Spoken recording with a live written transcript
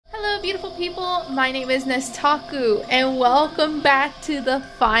beautiful people, my name is Nestakoo and welcome back to the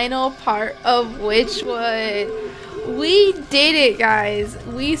final part of Wytchwood. We did it, guys.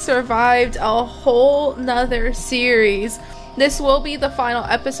 We survived a whole nother series. This will be the final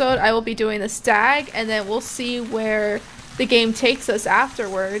episode. I will be doing the stag and then we'll see where the game takes us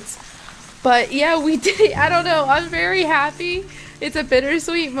afterwards. But yeah, we did it. I don't know, I'm very happy. It's a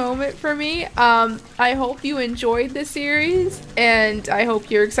bittersweet moment for me. I hope you enjoyed this series, and I hope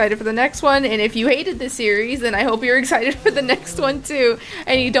you're excited for the next one. And if you hated this series, then I hope you're excited for the next one too,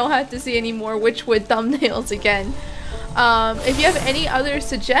 and you don't have to see any more Wytchwood thumbnails again. If you have any other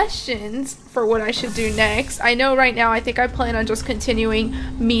suggestions for what I should do next, I know right now I think I plan on just continuing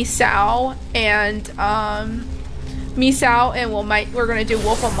Misao and we're gonna do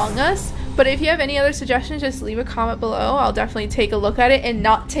Wolf Among Us. But if you have any other suggestions, just leave a comment below. I'll definitely take a look at it and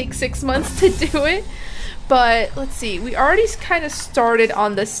not take 6 months to do it. But let's see, we already kind of started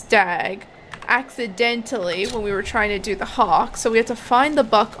on the stag accidentally when we were trying to do the hawk. So we have to find the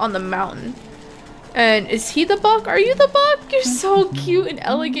buck on the mountain. And is he the buck? Are you the buck? You're so cute and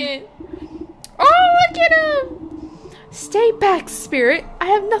elegant. Oh, look at him! Stay back, spirit. I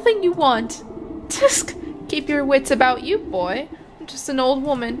have nothing you want. Just keep your wits about you, boy. I'm just an old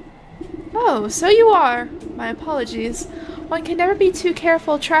woman. Oh, so you are. My apologies. One can never be too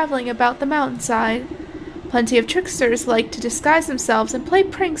careful traveling about the mountainside. Plenty of tricksters like to disguise themselves and play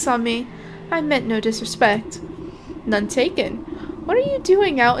pranks on me. I meant no disrespect. None taken. What are you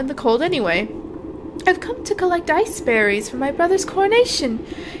doing out in the cold anyway? I've come to collect ice berries for my brother's coronation.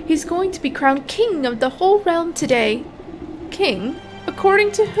 He's going to be crowned king of the whole realm today. King?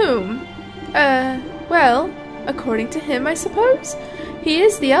 According to whom? Well, according to him, I suppose? He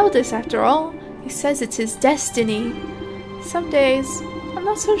is the eldest, after all. He says it's his destiny. Some days, I'm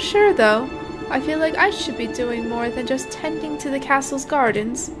not so sure, though. I feel like I should be doing more than just tending to the castle's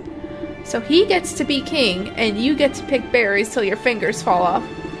gardens. So he gets to be king, and you get to pick berries till your fingers fall off.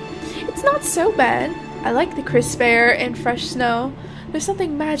 It's not so bad. I like the crisp air and fresh snow. There's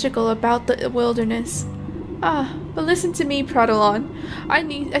something magical about the wilderness. Ah, but listen to me prattle on.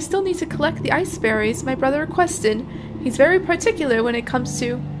 I still need to collect the ice berries my brother requested. He's very particular when it comes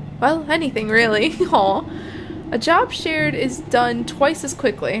to, well, anything really. Aw. A job shared is done twice as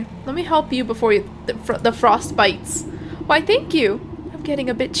quickly. Let me help you before the frost bites. Why, thank you. I'm getting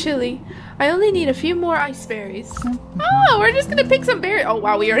a bit chilly. I only need a few more ice berries. Oh, we're just gonna pick some berries. Oh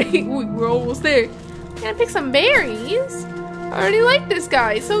wow, we're almost there. We're gonna pick some berries. I already like this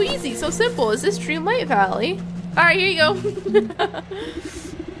guy. So easy, so simple. Is this Dreamlight Valley? Alright, here you go.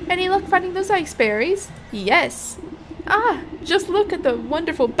 Any luck finding those ice berries? Yes. Ah, just look at the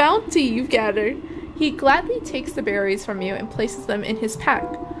wonderful bounty you've gathered. He gladly takes the berries from you and places them in his pack.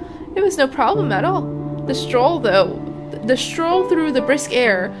 It was no problem at all. The stroll through the brisk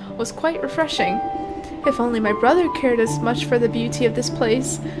air was quite refreshing. If only my brother cared as much for the beauty of this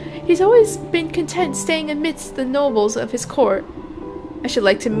place. He's always been content staying amidst the nobles of his court. I should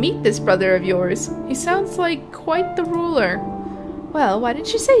like to meet this brother of yours. He sounds like quite the ruler. Well, why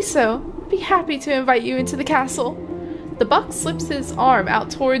didn't you say so? I'd be happy to invite you into the castle. The buck slips his arm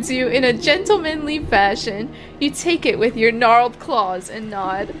out towards you in a gentlemanly fashion. You take it with your gnarled claws and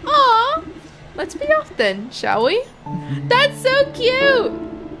nod. Aww! Let's be off then, shall we? That's so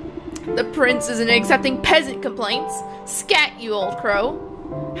cute! The prince isn't accepting peasant complaints. Scat, you old crow.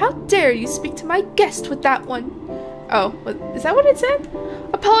 How dare you speak to my guest with that one? Oh, is that what it said?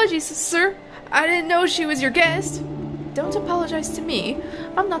 Apologies, sir. I didn't know she was your guest. Don't apologize to me.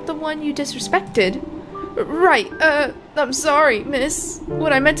 I'm not the one you disrespected. Right, I'm sorry, miss.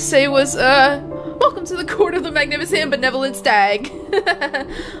 What I meant to say was, welcome to the court of the magnificent and benevolent stag.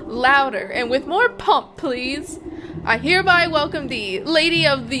 Louder and with more pomp, please. I hereby welcome thee, Lady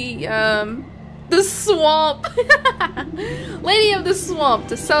of the Swamp. Lady of the Swamp,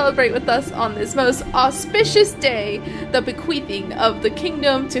 to celebrate with us on this most auspicious day, the bequeathing of the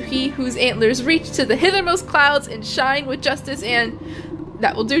kingdom to he whose antlers reach to the hithermost clouds and shine with justice and...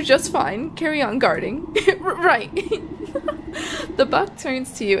 That will do just fine. Carry on guarding. Right. The buck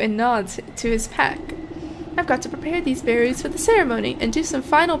turns to you and nods to his pack. I've got to prepare these berries for the ceremony and do some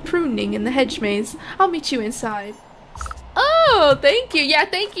final pruning in the hedge maze. I'll meet you inside. Oh, thank you. Yeah,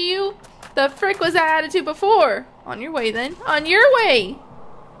 thank you. The frick was that attitude before? On your way then. On your way.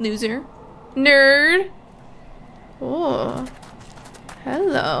 Loser. Nerd. Oh.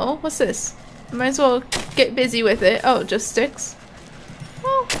 Hello. What's this? Might as well get busy with it. Oh, just sticks.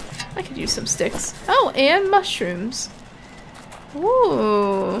 Oh, I could use some sticks. Oh, and mushrooms.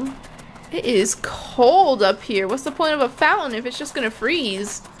 Ooh. It is cold up here. What's the point of a fountain if it's just gonna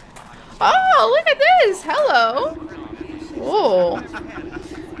freeze? Oh, look at this! Hello! Whoa.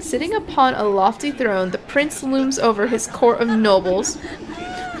 Sitting upon a lofty throne, the prince looms over his court of nobles.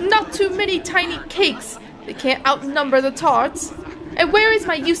 Not too many tiny cakes. They can't outnumber the tarts. And where is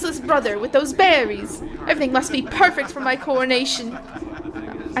my useless brother with those berries? Everything must be perfect for my coronation.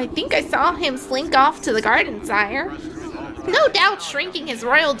 I think I saw him slink off to the garden, sire. No doubt shrinking his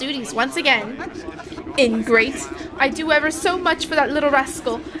royal duties once again. Ingrate. I do ever so much for that little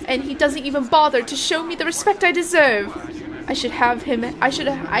rascal, and he doesn't even bother to show me the respect I deserve. I should have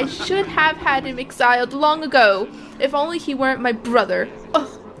had him exiled long ago, if only he weren't my brother. Ugh,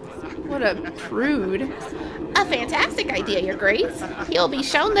 what a prude. A fantastic idea, Your Grace. He'll be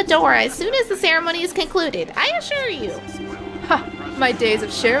shown the door as soon as the ceremony is concluded, I assure you. Ha! My days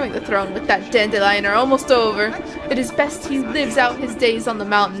of sharing the throne with that dandelion are almost over. It is best he lives out his days on the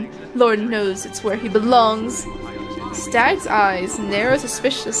mountain. Lord knows it's where he belongs. Stag's eyes narrow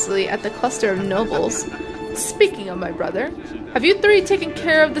suspiciously at the cluster of nobles. Speaking of my brother, have you three taken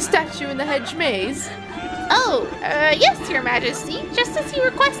care of the statue in the hedge maze? Oh, yes, Your Majesty, just as you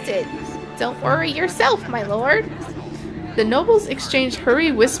requested. Don't worry yourself, my lord. The nobles exchange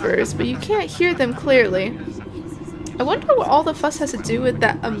hurried whispers, but you can't hear them clearly. I wonder what all the fuss has to do with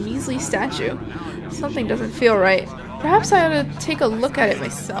that measly statue. Something doesn't feel right. Perhaps I ought to take a look at it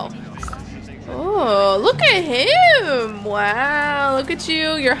myself. Oh, look at him! Wow, look at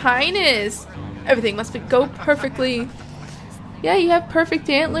you, Your Highness. Everything must go perfectly. Yeah, you have perfect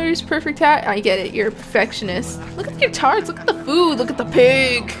antlers, perfect hat. I get it, you're a perfectionist. Look at your tarts, look at the food, look at the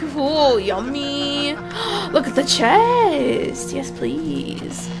pig. Oh, yummy. Look at the chest. Yes,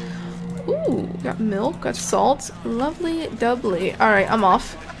 please. Ooh, got milk, got salt. Lovely doubly. Alright, I'm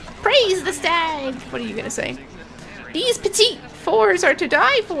off. Praise the stag! What are you gonna say? These petite fours are to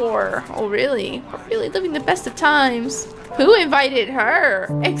die for. Oh, really? We're really living the best of times. Who invited her?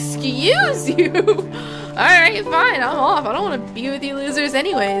 Excuse you! Alright, fine, I'm off. I don't want to be with you losers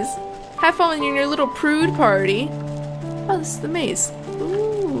anyways. Have fun with your little prude party. Oh, this is the maze.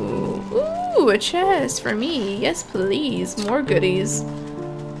 Ooh, a chest for me. Yes, please. More goodies.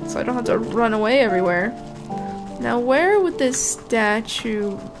 So I don't have to run away everywhere. Now, where would this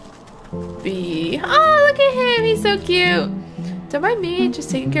statue be? Oh, look at him. He's so cute. Don't mind me, just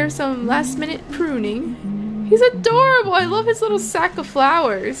taking care of some last-minute pruning. He's adorable. I love his little sack of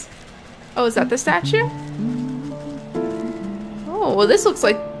flowers. Oh, is that the statue? Oh, well, this looks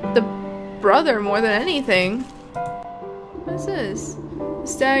like the brother more than anything. What is this? The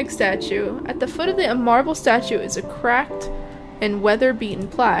stag statue. At the foot of the marble statue is a cracked and weather-beaten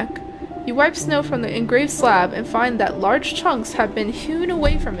plaque. You wipe snow from the engraved slab and find that large chunks have been hewn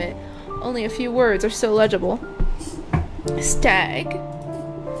away from it. Only a few words are still legible. Stag.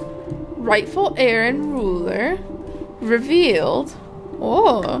 Rightful heir and ruler. Revealed.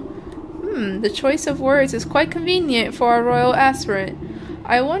 Oh. The choice of words is quite convenient for a royal aspirant.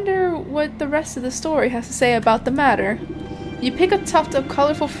 I wonder what the rest of the story has to say about the matter. You pick a tuft of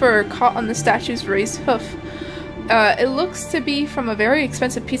colorful fur caught on the statue's raised hoof. It looks to be from a very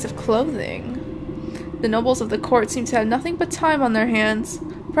expensive piece of clothing. The nobles of the court seem to have nothing but time on their hands.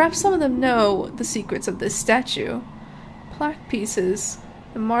 Perhaps some of them know the secrets of this statue. Plaque pieces.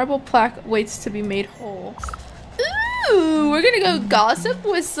 The marble plaque waits to be made whole. Ooh, we're gonna go gossip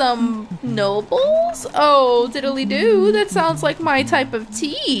with some nobles? Oh, diddly-doo, that sounds like my type of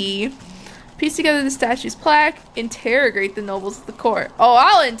tea. Piece together the statue's plaque, interrogate the nobles of the court. Oh,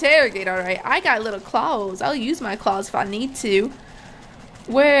 I'll interrogate, alright. I got little claws. I'll use my claws if I need to.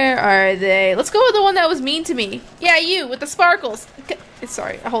 Where are they? Let's go with the one that was mean to me. Yeah, you, with the sparkles.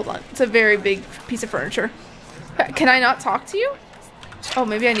 Sorry, hold on. It's a very big piece of furniture. Can I not talk to you? Oh,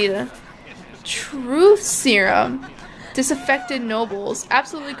 maybe I need a truth serum. Disaffected nobles,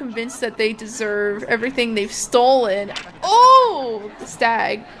 absolutely convinced that they deserve everything they've stolen. Oh, the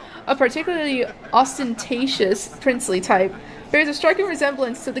stag. A particularly ostentatious, princely type, bears a striking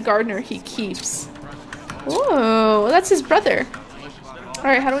resemblance to the gardener he keeps. Whoa, that's his brother.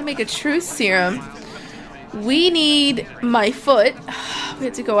 Alright, how do we make a truth serum? We need my foot. We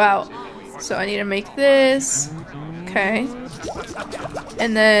have to go out. So I need to make this. Okay.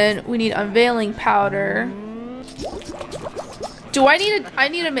 And then we need unveiling powder. Do I need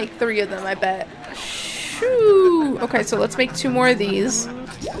to make 3 of them, I bet. Shoo. Okay, so let's make 2 more of these. 1,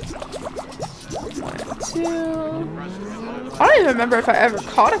 2. I don't even remember if I ever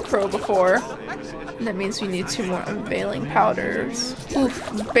caught a crow before. And that means we need 2 more unveiling powders.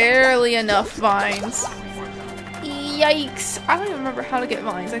 Oof, barely enough vines. Yikes. I don't even remember how to get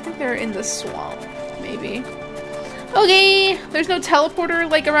vines. I think they're in the swamp, maybe. Okay, there's no teleporter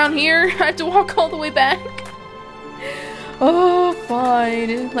like around here. I have to walk all the way back. Oh,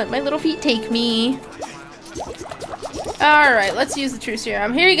 fine. Let my little feet take me. Alright, let's use the true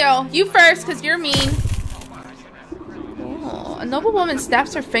serum. Here you go. You first, because you're mean. Oh, a noblewoman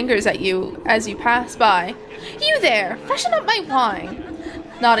snaps her fingers at you as you pass by. You there! Freshen up my wine!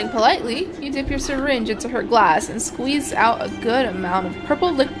 Nodding politely, you dip your syringe into her glass and squeeze out a good amount of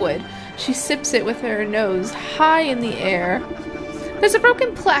purple liquid. She sips it with her nose high in the air. There's a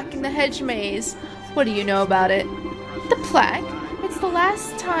broken plaque in the hedge maze. What do you know about it? The plaque? It's the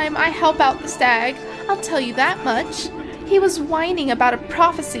last time I help out the stag. I'll tell you that much. He was whining about a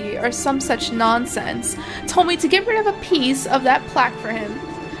prophecy or some such nonsense. Told me to get rid of a piece of that plaque for him.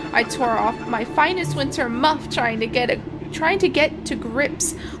 I tore off my finest winter muff trying to get to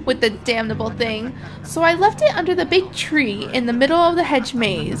grips with the damnable thing, so I left it under the big tree in the middle of the hedge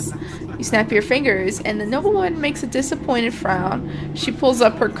maze. You snap your fingers, and the noblewoman makes a disappointed frown. She pulls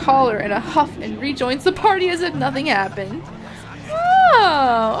up her collar in a huff and rejoins the party as if nothing happened.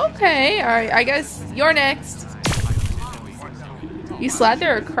 Oh, okay. Alright, I guess you're next. You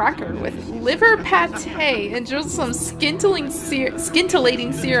slather a cracker with liver pate and drizzle some scintillating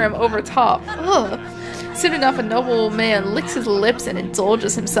serum over top. Ugh. Soon enough, a noble man licks his lips and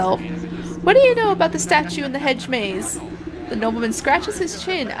indulges himself. What do you know about the statue in the hedge maze? The nobleman scratches his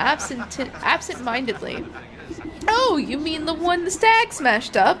chin absent-mindedly. Oh, you mean the one the stag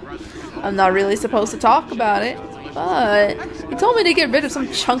smashed up? I'm not really supposed to talk about it, but he told me to get rid of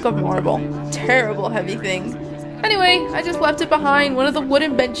some chunk of marble. Terrible heavy thing. Anyway, I just left it behind one of the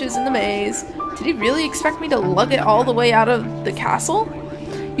wooden benches in the maze. Did he really expect me to lug it all the way out of the castle?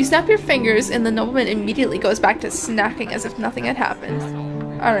 You snap your fingers and the nobleman immediately goes back to snacking as if nothing had happened.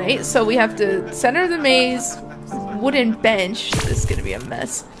 Alright, so we have to center the maze, wooden bench. This is gonna be a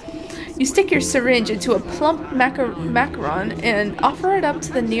mess. You stick your syringe into a plump macaron and offer it up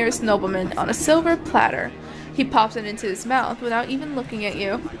to the nearest nobleman on a silver platter. He pops it into his mouth without even looking at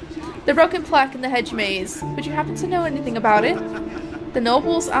you. The broken plaque in the hedge maze. Would you happen to know anything about it? The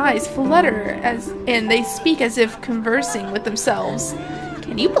noble's eyes flutter and they speak as if conversing with themselves.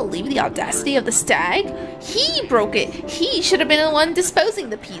 Can you believe the audacity of the stag? He broke it. He should have been the one disposing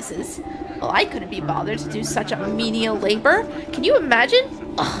the pieces. Well, I couldn't be bothered to do such a menial labor. Can you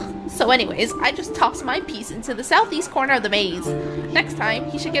imagine? Ugh. So anyways, I just tossed my piece into the southeast corner of the maze. Next time,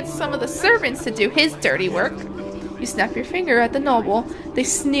 he should get some of the servants to do his dirty work. You snap your finger at the noble. They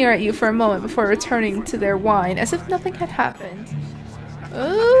sneer at you for a moment before returning to their wine as if nothing had happened.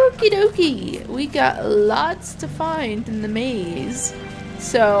 Okie dokie. We got lots to find in the maze.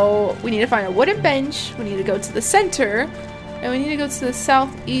 So we need to find a wooden bench, we need to go to the center, and we need to go to the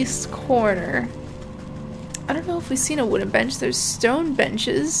southeast corner. I don't know if we've seen a wooden bench. There's stone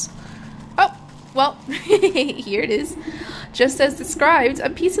benches. Oh, well, here it is. Just as described, a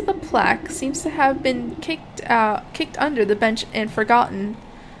piece of the plaque seems to have been kicked under the bench and forgotten.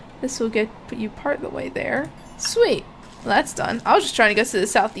 This will put you part of the way there. Sweet. Well, that's done. I was just trying to go to the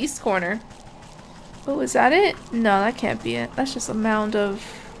southeast corner. Oh, is that it? No, that can't be it. That's just a mound of...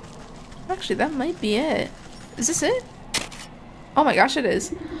 Actually, that might be it. Is this it? Oh my gosh, it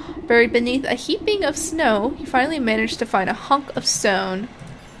is. Buried beneath a heaping of snow, you finally managed to find a hunk of stone.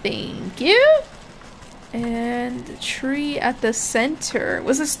 Thank you. And the tree at the center.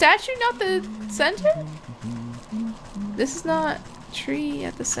 Was the statue not the center? This is not tree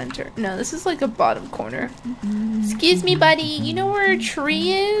at the center. No, this is like a bottom corner. Excuse me, buddy. You know where a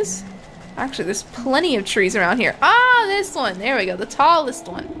tree is? Actually, there's plenty of trees around here. Ah, this one. There we go. The tallest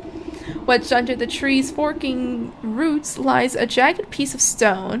one. Wedged under the tree's forking roots lies a jagged piece of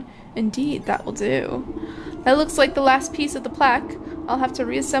stone. Indeed, that will do. That looks like the last piece of the plaque. I'll have to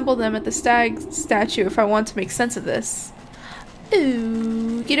reassemble them at the stag statue if I want to make sense of this.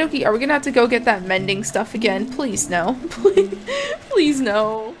 Okie dokie. Are we gonna have to go get that mending stuff again? Please no. Please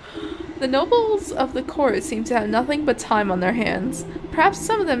no. The nobles of the court seem to have nothing but time on their hands. Perhaps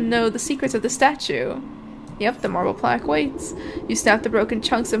some of them know the secrets of the statue. Yep, the marble plaque waits. You snap the broken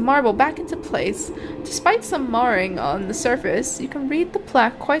chunks of marble back into place. Despite some marring on the surface, you can read the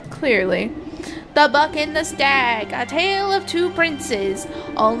plaque quite clearly. The Buck and the Stag, a tale of two princes,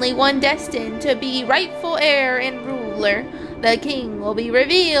 only one destined to be rightful heir and ruler. The king will be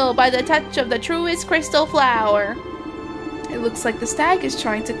revealed by the touch of the truest crystal flower. It looks like the stag is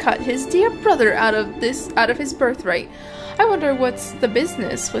trying to cut his dear brother out of his birthright. I wonder what's the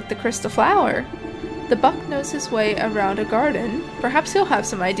business with the crystal flower. The buck knows his way around a garden. Perhaps he'll have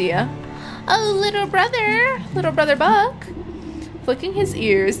some idea. Oh, little brother Buck. Flicking his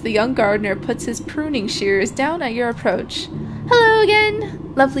ears, the young gardener puts his pruning shears down at your approach. Hello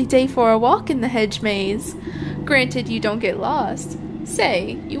again. Lovely day for a walk in the hedge maze. Granted, you don't get lost.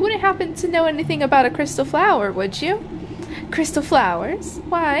 Say, you wouldn't happen to know anything about a crystal flower, would you? Crystal flowers?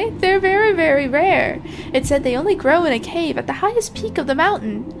 Why, they're very, very rare. It said they only grow in a cave at the highest peak of the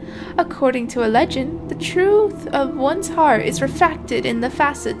mountain. According to a legend, the truth of one's heart is refracted in the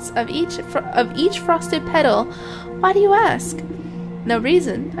facets of each frosted petal. Why do you ask? No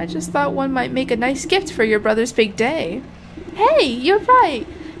reason. I just thought one might make a nice gift for your brother's big day. Hey, you're right.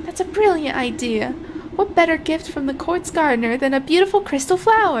 That's a brilliant idea. What better gift from the quartz gardener than a beautiful crystal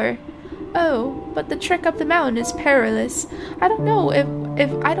flower? Oh, but the trek up the mountain is perilous. I don't know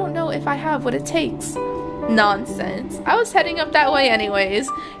if I have what it takes. Nonsense. I was heading up that way anyways.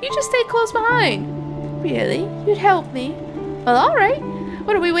 You just stay close behind. Really? You'd help me? Well, all right.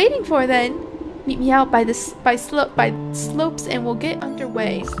 What are we waiting for then? Meet me out by slopes and we'll get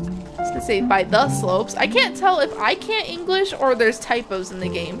underway. I was gonna say by the slopes. I can't tell if I can't English or there's typos in the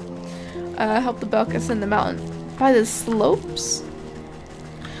game. Help the buck ascend the mountain. By the slopes?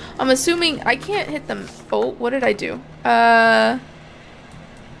 I'm assuming I can't hit them. Oh, what did I do? Yeah,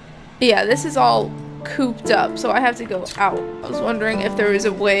 this is all cooped up, so I have to go out. I was wondering if there was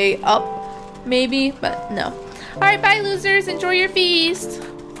a way up, maybe, but no. Alright, bye losers. Enjoy your feast.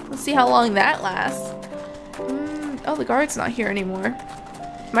 Let's see how long that lasts. Oh, the guard's not here anymore.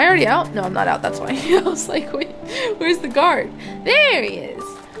 Am I already out? No, I'm not out. That's why. I was like, wait, where's the guard? There he is.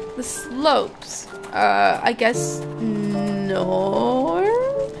 The slopes. I guess north?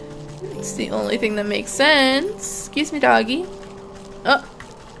 It's the only thing that makes sense. Excuse me, doggy. Oh,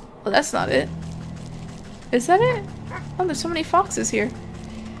 well, that's not it. Is that it? Oh, there's so many foxes here.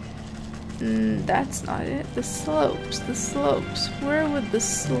 That's not it. The slopes. The slopes. Where would the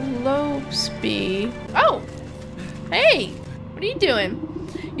slopes be? Oh! Hey! What are you doing?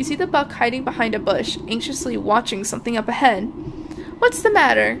 You see the buck hiding behind a bush, anxiously watching something up ahead. What's the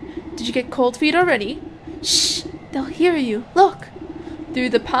matter? Did you get cold feet already? Shh! They'll hear you. Look! Through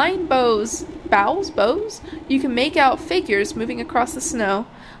the pine bows, you can make out figures moving across the snow.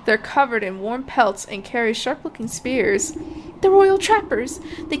 They're covered in warm pelts and carry sharp-looking spears. The royal trappers!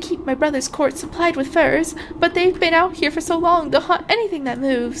 They keep my brother's court supplied with furs, but they've been out here for so long they'll hunt anything that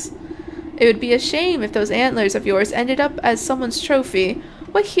moves. It would be a shame if those antlers of yours ended up as someone's trophy.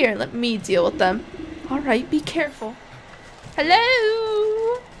 Wait here and let me deal with them. Alright, be careful.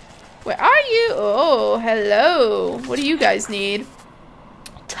 Hello? Where are you? Oh, hello. What do you guys need?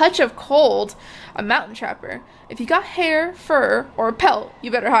 Touch of cold. A mountain trapper. If you got hair, fur, or a pelt,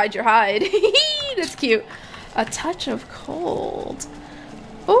 you better hide your hide. That's cute. A touch of cold.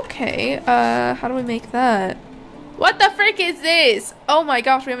 Okay, how do we make that? What the frick is this? Oh my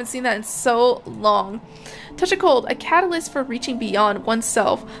gosh, we haven't seen that in so long. Touch of cold, a catalyst for reaching beyond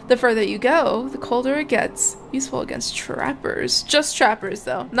oneself. The further you go, the colder it gets. Useful against trappers. Just trappers,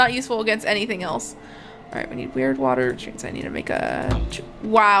 though. Not useful against anything else. Alright, we need weird water. Which means I need to make a...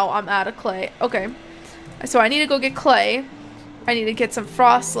 Wow, I'm out of clay. Okay. So I need to go get clay. I need to get some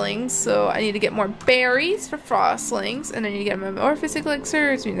frostlings. So I need to get more berries for frostlings. And I need to get metamorphosis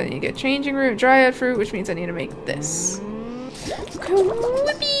elixir, which means I need to get changing root, dryad fruit, which means I need to make this.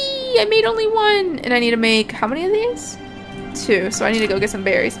 Whoopee! I made only one! And I need to make... How many of these? 2. So I need to go get some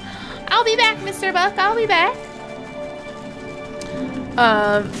berries. I'll be back, Mr. Buck. I'll be back.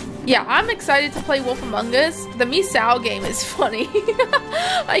 Yeah, I'm excited to play Wolf Among Us. The Misao game is funny.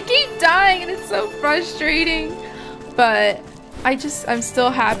 I keep dying and it's so frustrating. But I'm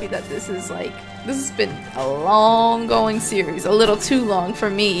still happy that this has been a long going series. A little too long for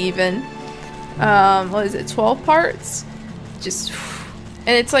me even. What is it, 12 parts?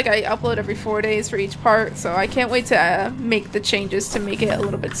 And it's like I upload every 4 days for each part. So I can't wait to make the changes to make it a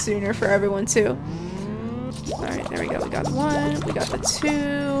little bit sooner for everyone too. Alright, there we go. We got 1. We got the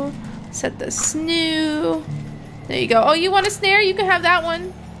 2. Set the snoo. There you go. Oh, you want a snare? You can have that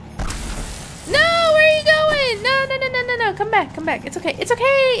one. No, where are you going? No, no, no, no, no, no. Come back, come back. It's okay. It's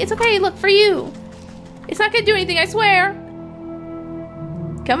okay. It's okay. Look, for you. It's not gonna do anything, I swear.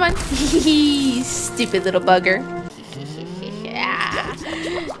 Come on. Stupid little bugger.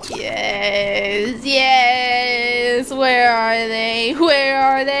 Yes, yes. Where are they? Where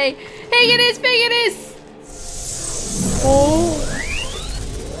are they? Pegasus, Pegasus. Oh.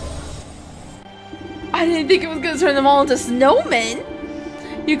 I didn't think it was going to turn them all into snowmen.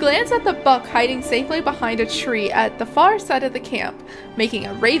 You glance at the buck hiding safely behind a tree at the far side of the camp, making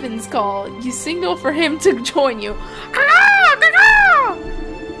a raven's call. You signal for him to join you.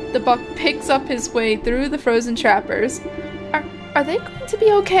 The buck picks up his way through the frozen trappers. Are they going to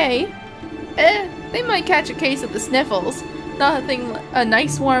be okay? They might catch a case of the sniffles. Nothing a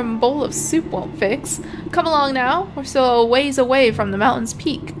nice warm bowl of soup won't fix. Come along now, we're still a ways away from the mountain's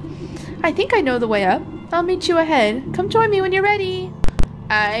peak. I think I know the way up. I'll meet you ahead. Come join me when you're ready.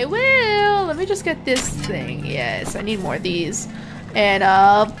 I will. Let me just get this thing. Yes, I need more of these. And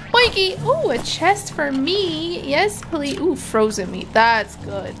boinky. Ooh, a chest for me. Yes, please. Ooh, frozen meat. That's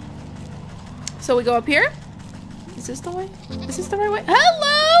good. So we go up here. Is this the way? Is this the right way?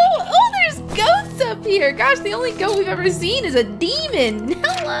 Hello! Oh, there's goats up here. Gosh, the only goat we've ever seen is a demon.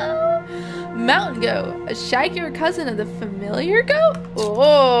 Hello! Mountain goat. A shaggier cousin of the familiar goat?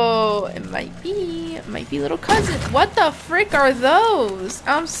 Oh, it might be. It might be little cousin. What the frick are those?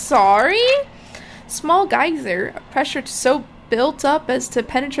 I'm sorry? Small geyser. Pressure so built up as to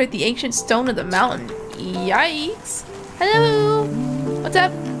penetrate the ancient stone of the mountain. Yikes. Hello. What's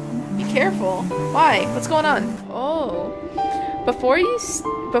up? Be careful. Why? What's going on? Oh. Before you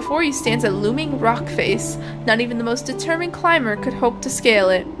stands a looming rock face. Not even the most determined climber could hope to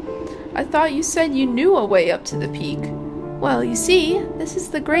scale it. I thought you said you knew a way up to the peak. Well, you see, this is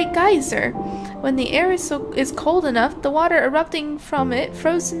the Great Geyser. When the air is cold enough, the water erupting from it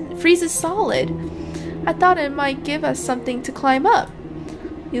freezes solid. I thought it might give us something to climb up.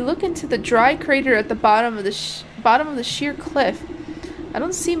 You look into the dry crater at the bottom of the sheer cliff. I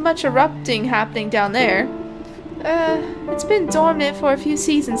don't see much erupting happening down there. It's been dormant for a few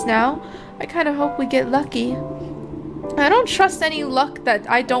seasons now. I kind of hope we get lucky. I don't trust any luck that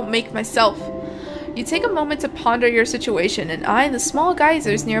I don't make myself. You take a moment to ponder your situation and eye the small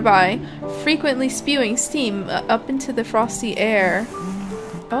geysers nearby, frequently spewing steam up into the frosty air.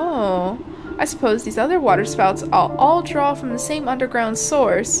 Oh, I suppose these other water spouts all draw from the same underground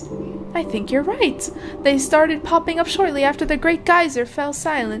source. I think you're right. They started popping up shortly after the Great Geyser fell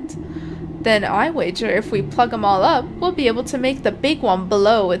silent. Then I wager if we plug them all up, we'll be able to make the big one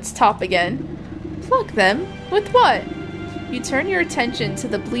below its top again. Plug them? With what? You turn your attention to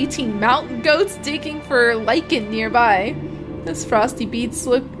the bleating mountain goats digging for lichen nearby. Those frosty beasts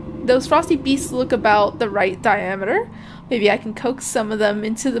look about the right diameter. Maybe I can coax some of them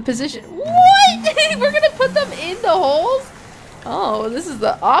into the position. What? We're gonna put them in the holes? Oh, this is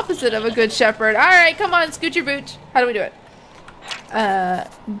the opposite of a good shepherd. Alright, come on, scoot your booch. How do we do it?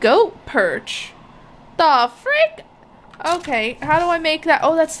 Goat perch. The frick? Okay, how do I make that?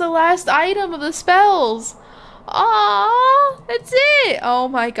 Oh, that's the last item of the spells. Aww, that's it. Oh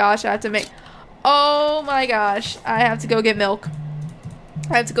my gosh, I have to make... Oh my gosh, I have to go get milk.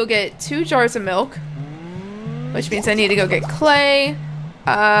 I have to go get 2 jars of milk. Which means I need to go get clay.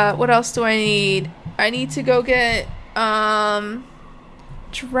 What else do I need? I need to go get,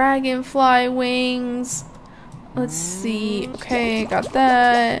 dragonfly wings. Let's see. Okay, got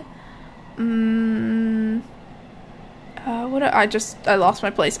that. I lost my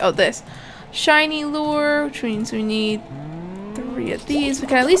place. Oh, this. Shiny lure, which means we need 3 of these. We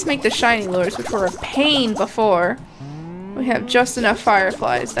can at least make the shiny lures, which were a pain before. We have just enough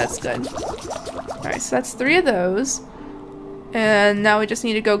fireflies. That's good. Alright, so that's 3 of those. And now we just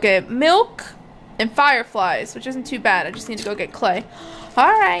need to go get milk and fireflies, which isn't too bad. I just need to go get clay.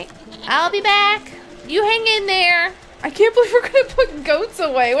 Alright, I'll be back. You hang in there. I can't believe we're gonna put goats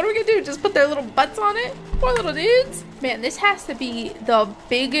away. What are we gonna do? Just put their little butts on it? Poor little dudes. Man, this has to be the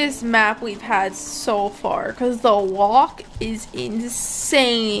biggest map we've had so far, because the walk is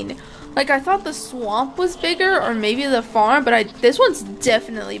insane. Like, I thought the swamp was bigger, or maybe the farm, but this one's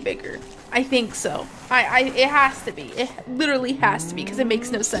definitely bigger. I think so. It has to be. It literally has to be, because it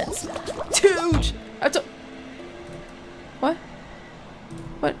makes no sense. Huge! What?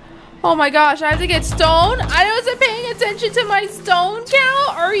 What? Oh my gosh, I have to get stone? I wasn't paying attention to my stone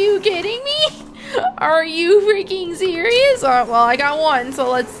count? Are you kidding me? Are you freaking serious? Well, I got 1,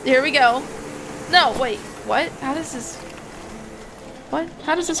 so here we go. No, wait, what? How does this... What?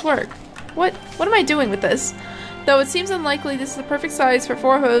 How does this work? What am I doing with this? Though it seems unlikely, this is the perfect size for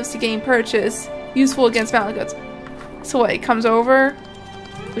 4 hooves to gain purchase. Useful against mountain goats. So what, it comes over,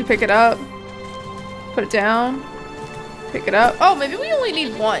 we pick it up, put it down, pick it up. Oh, maybe we only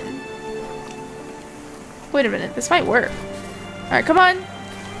need 1. Wait a minute, this might work. Alright, come on.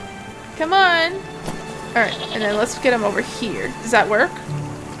 Come on. Alright, and then let's get him over here. Does that work?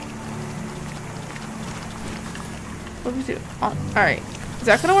 What do we do? Alright. Is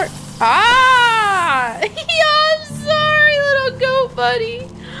that gonna work? Ah! Yeah, I'm sorry, little goat buddy.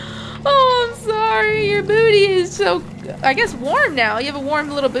 Oh, I'm sorry. Your booty is so, I guess, warm now. You have a warm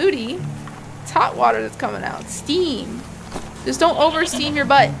little booty. It's hot water that's coming out. Steam. Just don't over steam your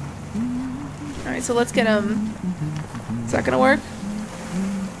butt. Alright, so let's get him. Is that gonna work?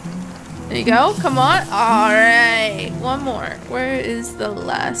 There you go. Come on. Alright. 1 more. Where is the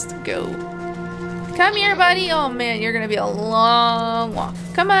last goat? Come here, buddy. Oh, man. You're gonna be a long walk.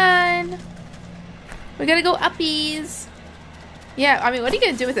 Come on. We gotta go uppies. Yeah, I mean, what are you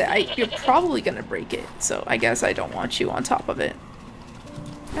gonna do with it? You're probably gonna break it. So I guess I don't want you on top of it.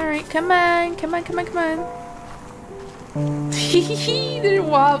 Alright, come on. Come on, come on, come on. They're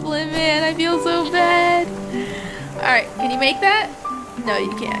wobbling, man. I feel so bad. Alright, can you make that? No,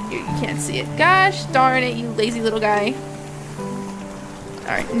 you can't. You can't see it. Gosh darn it, you lazy little guy.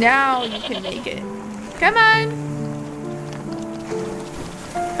 Alright, now you can make it. Come on!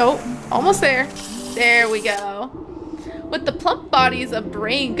 Oh, almost there. There we go. With the plump bodies of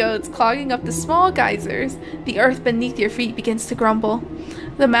braying goats clogging up the small geysers, the earth beneath your feet begins to grumble.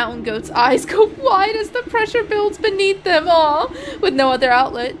 The mountain goat's eyes go wide as the pressure builds beneath them. All with no other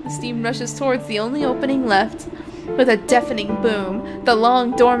outlet, the steam rushes towards the only opening left. With a deafening boom, the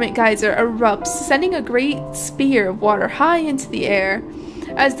long dormant geyser erupts, sending a great spear of water high into the air.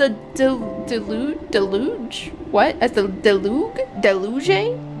 As the deluge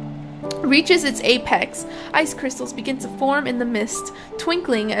reaches its apex, ice crystals begin to form in the mist,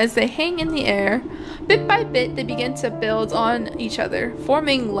 twinkling as they hang in the air. Bit by bit, they begin to build on each other,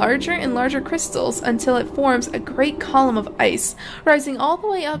 forming larger and larger crystals until it forms a great column of ice, rising all the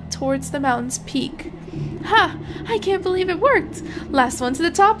way up towards the mountain's peak. Ha! I can't believe it worked! Last one to the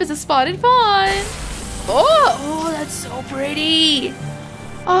top is a spotted fawn! Oh, that's so pretty!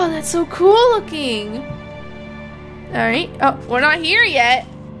 Oh, that's so cool looking! Alright, oh, we're not here yet!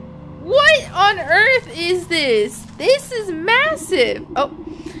 What on earth is this? This is massive! Oh,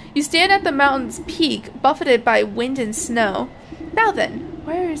 you stand at the mountain's peak, buffeted by wind and snow. Now then,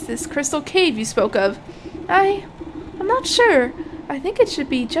 where is this crystal cave you spoke of? I'm not sure. I think it should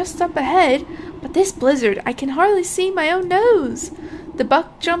be just up ahead, but this blizzard, I can hardly see my own nose. The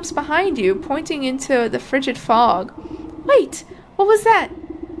buck jumps behind you, pointing into the frigid fog. Wait, what was that?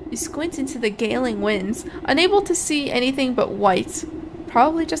 You squint into the galing winds, unable to see anything but white.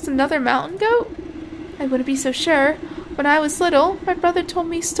 Probably just another mountain goat? I wouldn't be so sure. When I was little, my brother told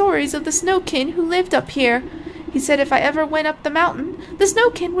me stories of the snowkin who lived up here. He said if I ever went up the mountain, the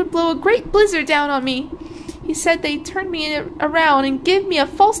snowkin would blow a great blizzard down on me. He said they'd turn me around and give me a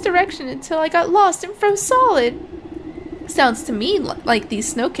false direction until I got lost and froze solid. Sounds to me like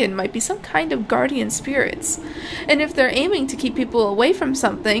these snowkin might be some kind of guardian spirits. And if they're aiming to keep people away from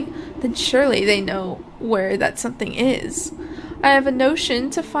something, then surely they know where that something is. I have a notion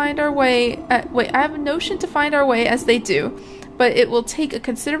to find our way as they do, but it will take a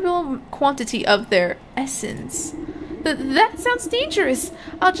considerable quantity of their essence. That sounds dangerous.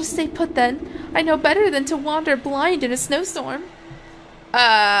 I'll just stay put then. I know better than to wander blind in a snowstorm.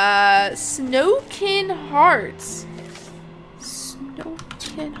 Snowkin hearts.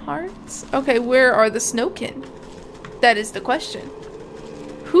 Snowkin hearts? Okay, where are the snowkin? That is the question.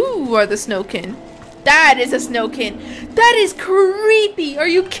 Who are the snowkin? That is a snowkin. That is creepy. Are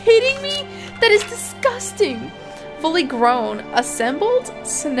you kidding me? That is disgusting. Fully grown, assembled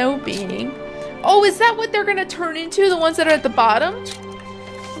snow being. Oh, is that what they're gonna turn into? The ones that are at the bottom?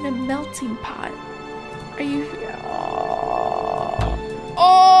 In a melting pot. Are you...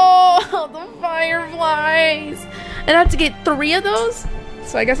 Oh, the fireflies. And I have to get 3 of those?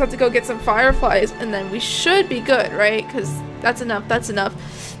 So I guess I have to go get some fireflies and then we should be good, right? Because that's enough, that's enough.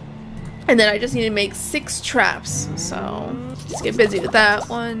 And then I just need to make 6 traps. So let's get busy with that.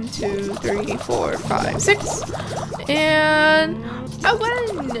 1, 2, 3, 4, 5, 6. And a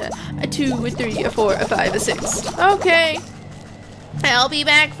 1, a 2, a 3, a 4, a 5, a 6. Okay. I'll be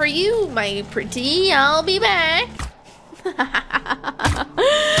back for you, my pretty. I'll be back.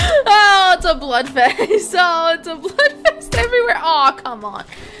 Oh, it's a bloodfest. Oh, it's a bloodfest everywhere. Oh, come on.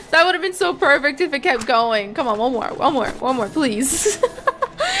 That would have been so perfect if it kept going. Come on, one more, please.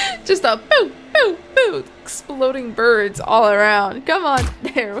 Just a boo, boo, boo. Exploding birds all around. Come on.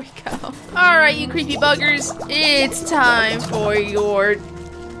 There we go. Alright, you creepy buggers. It's time for your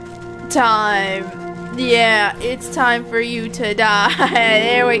time. Yeah, it's time for you to die.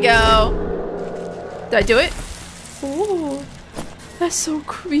 There we go. Did I do it? Oh, that's so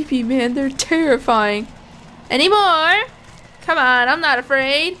creepy, man. They're terrifying. Any more? Come on, I'm not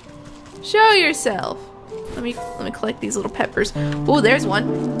afraid. Show yourself. Let me collect these little peppers. Oh, there's one.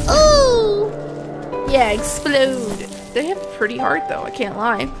 Ooh! Yeah, explode. They have a pretty heart, though. I can't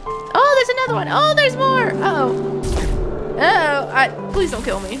lie. Oh, there's another one. Oh, there's more. Uh-oh. Uh-oh. Please don't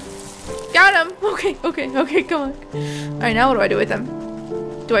kill me. Got him. Okay, come on. All right, now what do I do with them?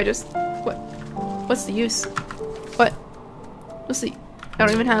 Do I just... What? What's the use? What? What's the... I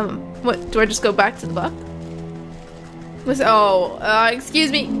don't even have them. What? Do I just go back to the buck?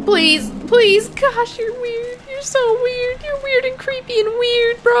 Excuse me. Please. Gosh, you're weird. You're so weird. You're weird and creepy and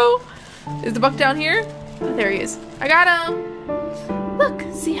weird, bro. Is the buck down here? Oh, there he is. I got him. Look,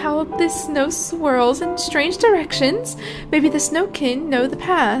 see how this snow swirls in strange directions? Maybe the snowkin know the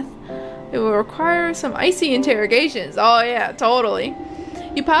path. It will require some icy interrogations. Oh yeah, totally.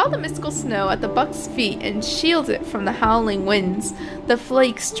 You pile the mystical snow at the buck's feet and shield it from the howling winds. The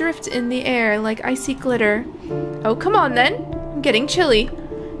flakes drift in the air like icy glitter. Oh, come on then. I'm getting chilly.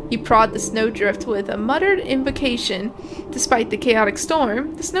 You prod the snowdrift with a muttered invocation. Despite the chaotic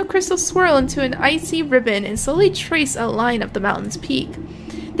storm, the snow crystals swirl into an icy ribbon and slowly trace a line up the mountain's peak.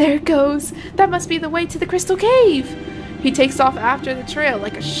 There it goes! That must be the way to the crystal cave! He takes off after the trail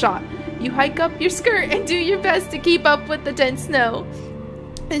like a shot. You hike up your skirt and do your best to keep up with the dense snow.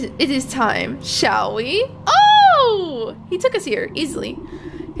 It is time, shall we? Oh! He took us here, easily.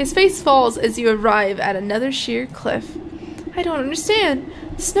 His face falls as you arrive at another sheer cliff. I don't understand.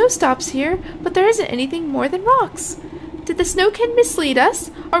 The snow stops here, but there isn't anything more than rocks. Did the snowkin mislead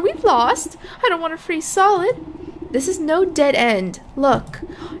us? Are we lost? I don't want to freeze solid. This is no dead end. Look.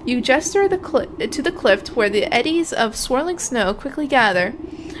 You gesture to the cliff where the eddies of swirling snow quickly gather.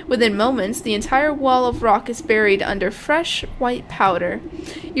 Within moments, the entire wall of rock is buried under fresh white powder.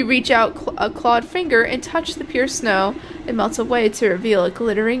 You reach out a clawed finger and touch the pure snow. It melts away to reveal a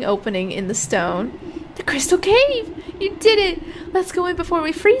glittering opening in the stone. The crystal cave! You did it! Let's go in before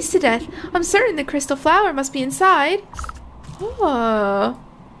we freeze to death. I'm certain the crystal flower must be inside. Oh.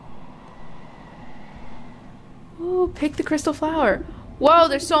 Oh, pick the crystal flower. Whoa,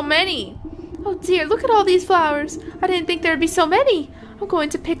 there's so many! Oh dear, look at all these flowers. I didn't think there'd be so many. I'm going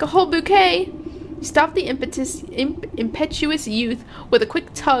to pick a whole bouquet. You stop the impetuous youth with a quick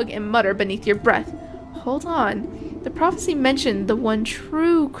tug and mutter beneath your breath. Hold on. The prophecy mentioned the one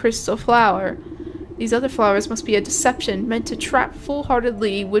true crystal flower. These other flowers must be a deception meant to trap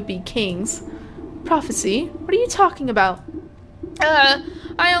foolhardily would-be kings. Prophecy? What are you talking about?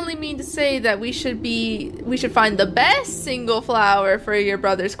 I only mean to say that we should find the best single flower for your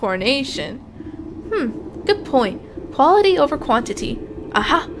brother's coronation. Good point. Quality over quantity.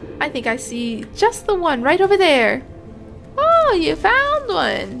 Aha! I think I see just the one right over there. Oh, you found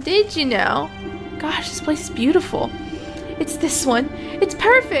one, did you now? Gosh, this place is beautiful. It's this one. It's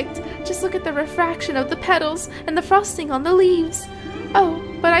perfect. Just look at the refraction of the petals and the frosting on the leaves. Oh,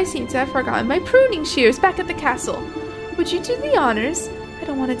 but I seem to have forgotten my pruning shears back at the castle. Would you do the honors? I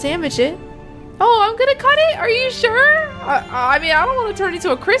don't want to damage it. Oh, I'm gonna cut it? Are you sure? I mean, I don't want to turn it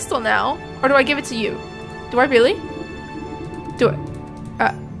into a crystal now. Or do I give it to you? Do I really? Do it.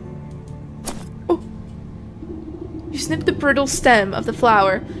 Oh. You snip the brittle stem of the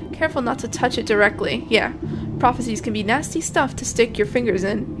flower. Careful not to touch it directly. Yeah, prophecies can be nasty stuff to stick your fingers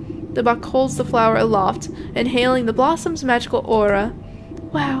in. The buck holds the flower aloft, inhaling the blossom's magical aura.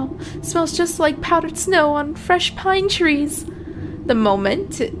 Wow, smells just like powdered snow on fresh pine trees. The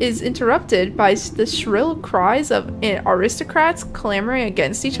moment is interrupted by the shrill cries of aristocrats clamoring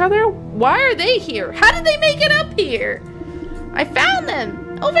against each other. Why are they here? How did they make it up here? I found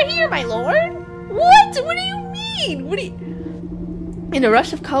them! Over here, my lord! What? What do you mean? In a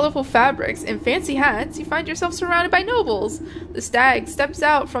rush of colorful fabrics and fancy hats, you find yourself surrounded by nobles. The stag steps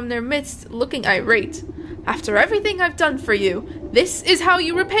out from their midst, looking irate. After everything I've done for you, this is how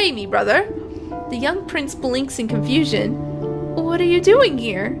you repay me, brother. The young prince blinks in confusion. What are you doing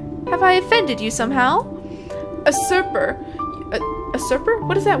here? Have I offended you somehow? Usurper. Usurper?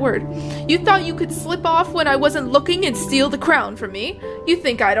 What is that word? You thought you could slip off when I wasn't looking and steal the crown from me? You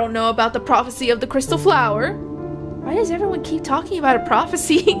think I don't know about the prophecy of the crystal flower? Why does everyone keep talking about a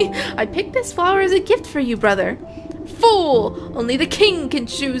prophecy? I picked this flower as a gift for you, brother. Fool! Only the king can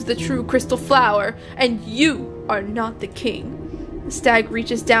choose the true crystal flower, and you are not the king. The stag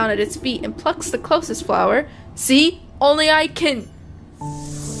reaches down at its feet and plucks the closest flower. See? Only I can...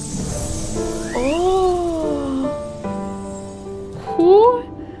 Oh... Who?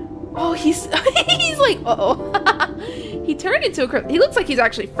 Oh, he's... he's like... Uh-oh. He turned into a... He looks like he's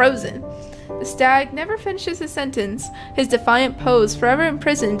actually frozen. The stag never finishes his sentence, his defiant pose forever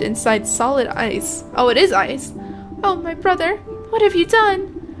imprisoned inside solid ice. Oh, it is ice. Oh, my brother, what have you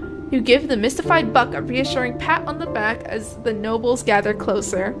done? You give the mystified buck a reassuring pat on the back as the nobles gather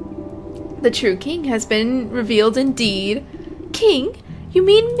closer. The true king has been revealed indeed. King? You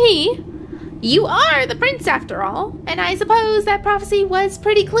mean me? You are the prince after all, and I suppose that prophecy was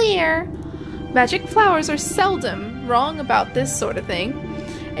pretty clear. Magic flowers are seldom wrong about this sort of thing.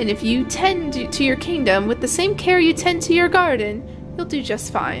 And if you tend to your kingdom with the same care you tend to your garden, you'll do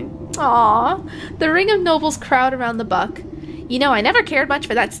just fine. Aww. The ring of nobles crowd around the buck. You know, I never cared much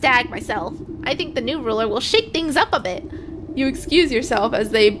for that stag myself. I think the new ruler will shake things up a bit. You excuse yourself as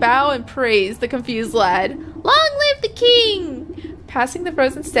they bow and praise the confused lad. Long live the king! Passing the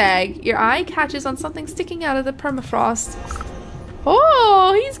frozen stag, your eye catches on something sticking out of the permafrost.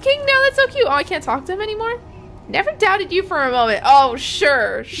 Oh, he's king now. That's so cute. Oh, I can't talk to him anymore? Never doubted you for a moment. Oh,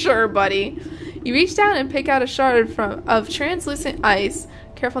 sure, buddy. You reach down and pick out a shard of translucent ice.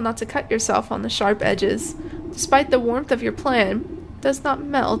 Careful not to cut yourself on the sharp edges. Despite the warmth of your plan, it does not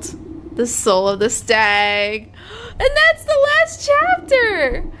melt the soul of the stag. And that's the last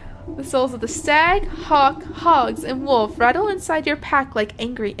chapter! The souls of the stag, hawk, hogs, and wolf rattle inside your pack like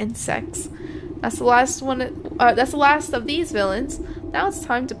angry insects. That's the last one. That's the last of these villains. Now it's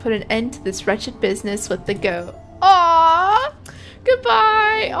time to put an end to this wretched business with the goat. Aww!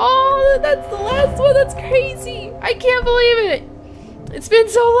 Goodbye! Oh, that's the last one. That's crazy. I can't believe it. It's been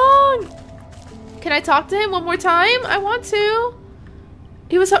so long. Can I talk to him one more time? I want to.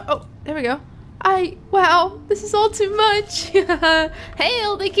 He was. Oh, there we go. Wow, this is all too much.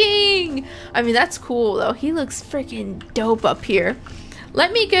 Hail the king! I mean, that's cool though. He looks freaking dope up here.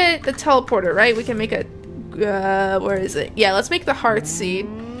 Let me get the teleporter, right? We can make a, where is it? Yeah, let's make the heart seed.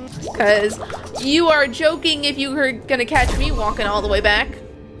 Because you are joking if you were gonna catch me walking all the way back.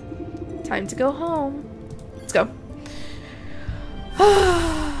 Time to go home. Let's go.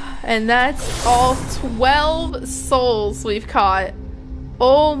 And that's all 12 souls we've caught.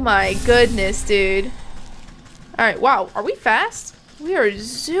 Oh my goodness, dude. Alright, wow. Are we fast? We are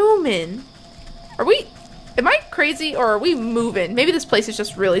zooming. Am I crazy or are we moving? Maybe this place is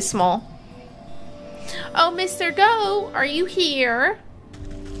just really small. Oh, Mr. Goat, are you here?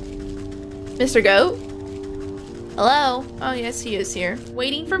 Mr. Goat? Hello? Oh, yes, he is here.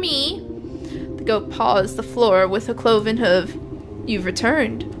 Waiting for me. The goat paws the floor with a cloven hoof. You've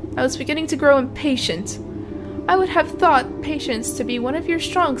returned. I was beginning to grow impatient. I would have thought patience to be one of your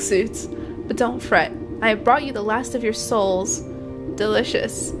strong suits, but don't fret. I have brought you the last of your souls.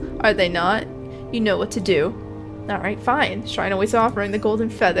 Delicious, are they not? You know what to do. Alright, fine. Shrine awaits offering the golden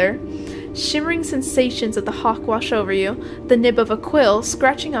feather. Shimmering sensations of the hawk wash over you, the nib of a quill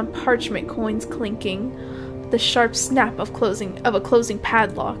scratching on parchment coins clinking, the sharp snap of a closing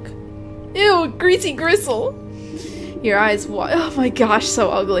padlock. Ew, greasy gristle! Your eyes oh my gosh, so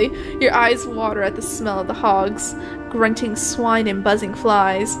ugly. Your eyes water at the smell of the hogs, grunting swine and buzzing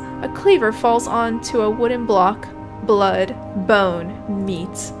flies. A cleaver falls onto a wooden block. Blood, bone,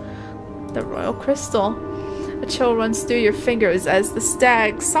 meat. The royal crystal. A chill runs through your fingers as the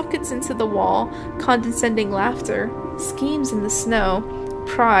stag sockets into the wall, condescending laughter, schemes in the snow,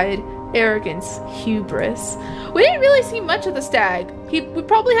 pride, arrogance, hubris. We didn't really see much of the stag. We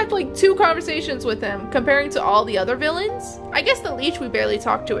probably had like 2 conversations with him, comparing to all the other villains. I guess the leech we barely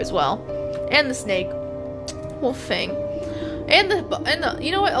talked to as well. And the snake. Wolf Fang. And the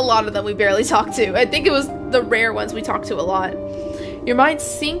you know what? A lot of them we barely talked to. I think it was the rare ones we talked to a lot. Your mind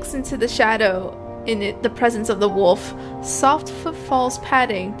sinks into the shadow in the presence of the wolf. Soft footfalls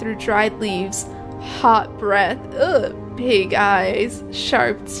padding through dried leaves. Hot breath. Ugh. Big eyes.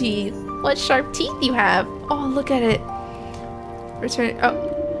 Sharp teeth. What sharp teeth you have. Oh, look at it. Return. Oh.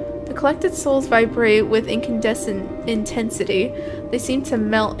 The collected souls vibrate with incandescent intensity. They seem to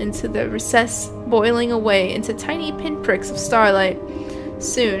melt into the recess, boiling away into tiny pinpricks of starlight.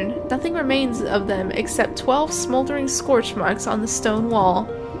 Soon, nothing remains of them except 12 smoldering scorch marks on the stone wall.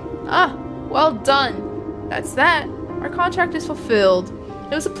 Ah, well done. That's that. Our contract is fulfilled.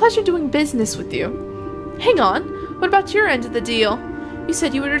 It was a pleasure doing business with you. Hang on. What about your end of the deal? You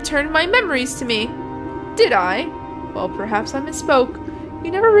said you would return my memories to me. Did I? Well, perhaps I misspoke. You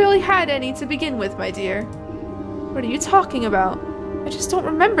never really had any to begin with, my dear. What are you talking about? I just don't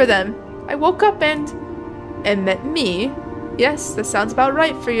remember them. I woke up and met me? Yes, that sounds about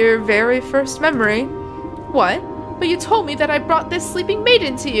right for your very first memory. What? But you told me that I brought this sleeping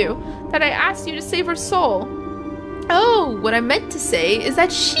maiden to you, that I asked you to save her soul. Oh, what I meant to say is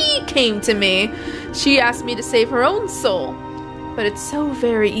that she came to me. She asked me to save her own soul. But it's so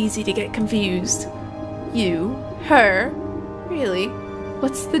very easy to get confused. You, her, really?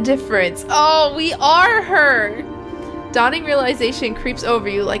 What's the difference? Oh, we are her! Dawning realization creeps over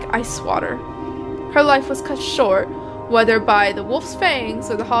you like ice water. Her life was cut short, whether by the wolf's fangs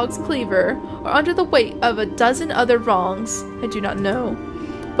or the hog's cleaver, or under the weight of a dozen other wrongs, I do not know.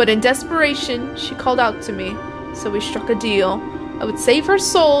 But in desperation, she called out to me, so we struck a deal. I would save her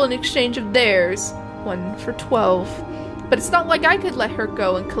soul in exchange of theirs, 1 for 12. But it's not like I could let her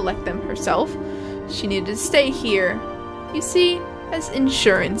go and collect them herself. She needed to stay here. You see, as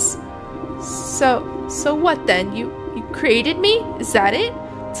insurance. So what then? You created me? Is that it?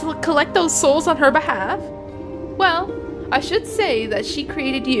 To collect those souls on her behalf? Well, I should say that she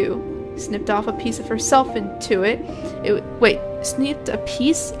created you. Snipped off a piece of herself into it. Snipped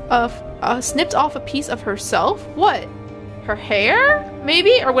off a piece of herself? What? Her hair?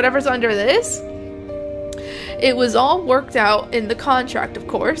 Maybe? Or whatever's under this? It was all worked out in the contract, of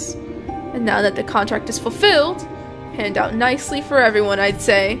course. And now that the contract is fulfilled, panned out nicely for everyone, I'd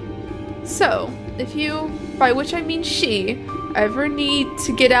say. So, if you, by which I mean she, ever need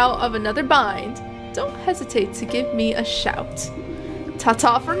to get out of another bind, don't hesitate to give me a shout.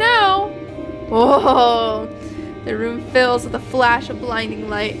 Ta-ta for now! Whoa! The room fills with a flash of blinding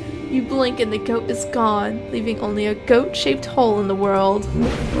light. You blink and the goat is gone, leaving only a goat-shaped hole in the world.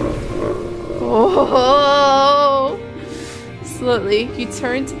 Oh! Slowly, you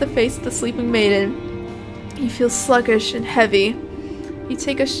turn to the face of the sleeping maiden. You feel sluggish and heavy. You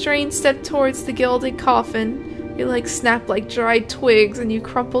take a strained step towards the gilded coffin. Your legs snap like dried twigs and you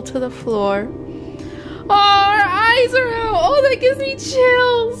crumple to the floor. Oh, our eyes are out! Oh, that gives me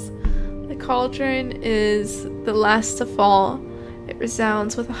chills! The cauldron is the last to fall. It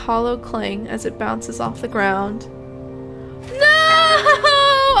resounds with a hollow clang as it bounces off the ground. No!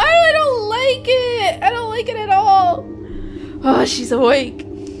 I don't like it! I don't like it at all! Oh, she's awake.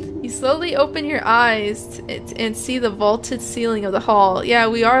 You slowly open your eyes and see the vaulted ceiling of the hall. Yeah,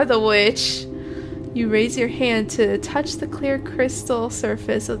 we are the witch. You raise your hand to touch the clear crystal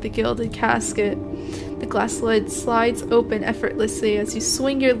surface of the gilded casket. The glass lid slides open effortlessly as you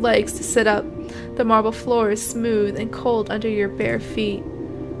swing your legs to sit up. The marble floor is smooth and cold under your bare feet.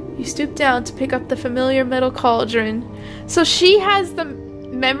 You stoop down to pick up the familiar metal cauldron. So she has the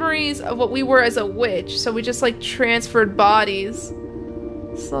memories of what we were as a witch, so we just like transferred bodies.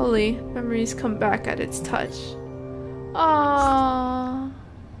 Slowly, memories come back at its touch. Aww.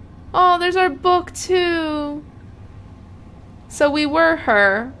 Oh, there's our book too. So we were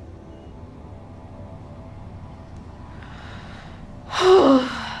her.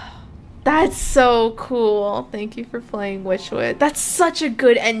 That's so cool. Thank you for playing Wytchwood. That's such a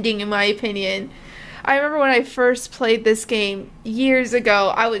good ending in my opinion. I remember when I first played this game years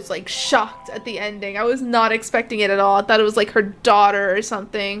ago, I was like shocked at the ending. I was not expecting it at all. I thought it was like her daughter or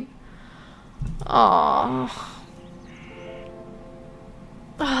something. Aww.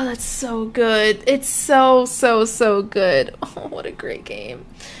 Oh, that's so good. It's so good. Oh, what a great game.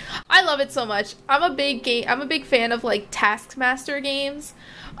 I love it so much. I'm a big fan of like Taskmaster games,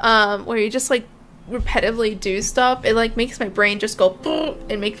 where you just like repetitively do stuff. It like makes my brain just go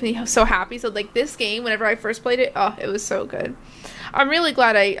and makes me so happy. So like this game, whenever I first played it, oh, it was so good. I'm really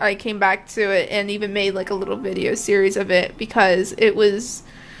glad I came back to it and even made like a little video series of it, because it was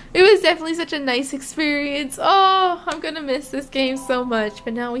definitely such a nice experience. Oh, I'm gonna miss this game so much,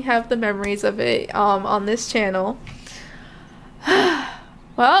 but now we have the memories of it on this channel.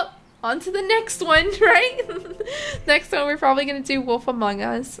 Well, on to the next one, right? Next one we're probably gonna do Wolf Among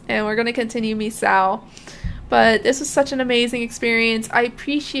Us, and we're gonna continue Misao. But this was such an amazing experience. I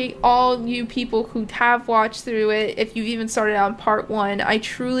appreciate all you people who have watched through it. If you've even started on part 1, I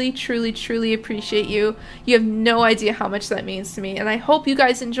truly appreciate you. You have no idea how much that means to me. And I hope you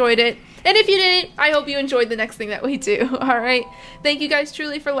guys enjoyed it. And if you didn't, I hope you enjoyed the next thing that we do. Alright? Thank you guys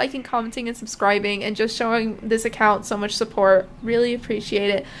truly for liking, commenting, and subscribing, and just showing this account so much support. Really appreciate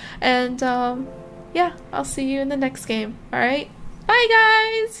it. And, yeah, I'll see you in the next game. Alright? Bye,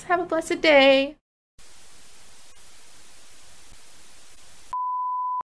 guys! Have a blessed day!